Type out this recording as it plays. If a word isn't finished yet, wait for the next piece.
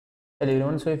Hello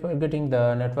everyone, so if you are getting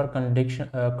the network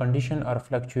condition or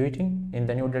fluctuating in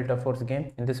the new Delta Force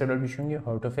game, in this video I'll be showing you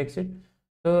how to fix it.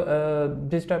 So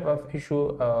this type of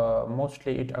issue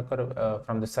mostly it occur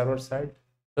from the server side.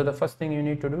 So the first thing you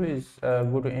need to do is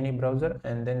go to any browser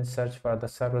and then search for the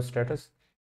server status.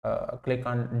 Click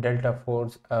on Delta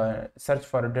Force, search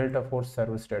for Delta Force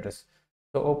server status.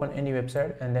 So open any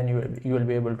website and then you will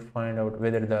be able to find out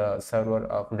whether the server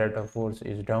of Delta Force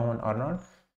is down or not.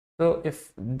 So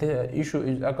if the issue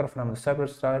is occur from the server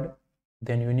side,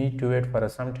 then you need to wait for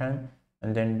some time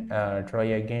and then try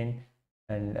again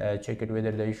and check it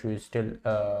whether the issue is still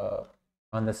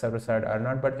on the server side or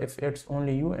not. But if it's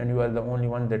only you and you are the only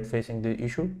one that facing the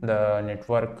issue, the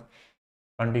network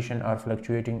condition or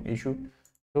fluctuating issue,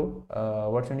 so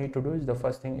what you need to do is the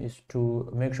first thing is to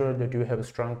make sure that you have a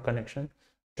strong connection,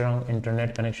 strong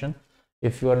internet connection.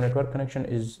 If your network connection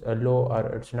is low or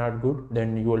it's not good,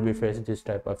 then you will be facing this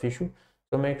type of issue.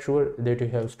 So make sure that you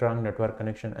have strong network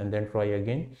connection and then try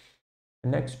again.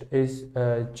 Next is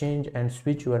change and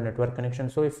switch your network connection.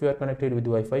 So if you are connected with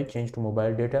Wi-Fi, change to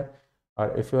mobile data,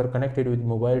 or if you are connected with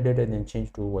mobile data, then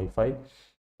change to Wi-Fi.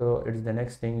 So it's the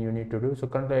next thing you need to do. So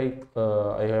currently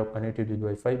I have connected with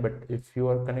Wi-Fi, but if you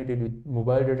are connected with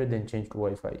mobile data, then change to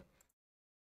Wi-Fi.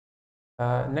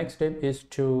 Next step is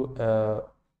to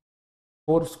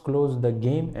force close the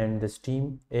game and the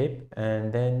Steam app,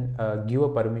 and then give a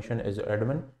permission as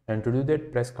admin. And to do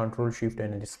that, press Ctrl Shift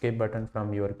and escape button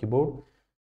from your keyboard.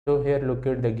 So here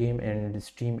locate the game and the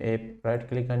Steam app, right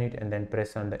click on it and then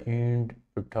press on the end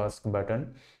task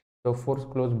button. So force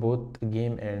close both the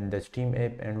game and the Steam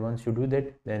app, and once you do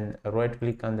that, then right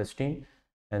click on the Steam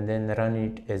and then run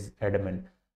it as admin.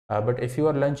 But if you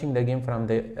are launching the game from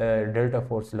the Delta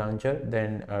Force launcher,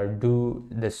 then do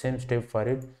the same step for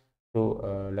it.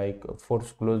 So like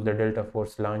force close the Delta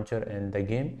Force launcher and the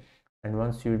game, and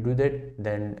once you do that,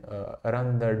 then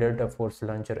run the Delta Force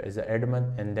launcher as an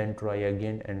admin and then try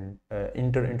again and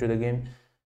enter into the game.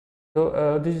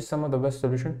 So this is some of the best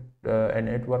solution and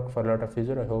it worked for a lot of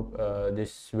users. I hope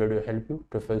this video help you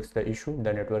to fix the issue,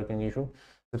 the networking issue.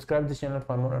 Subscribe this channel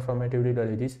for more informative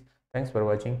videos like this. Thanks for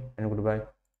watching and goodbye.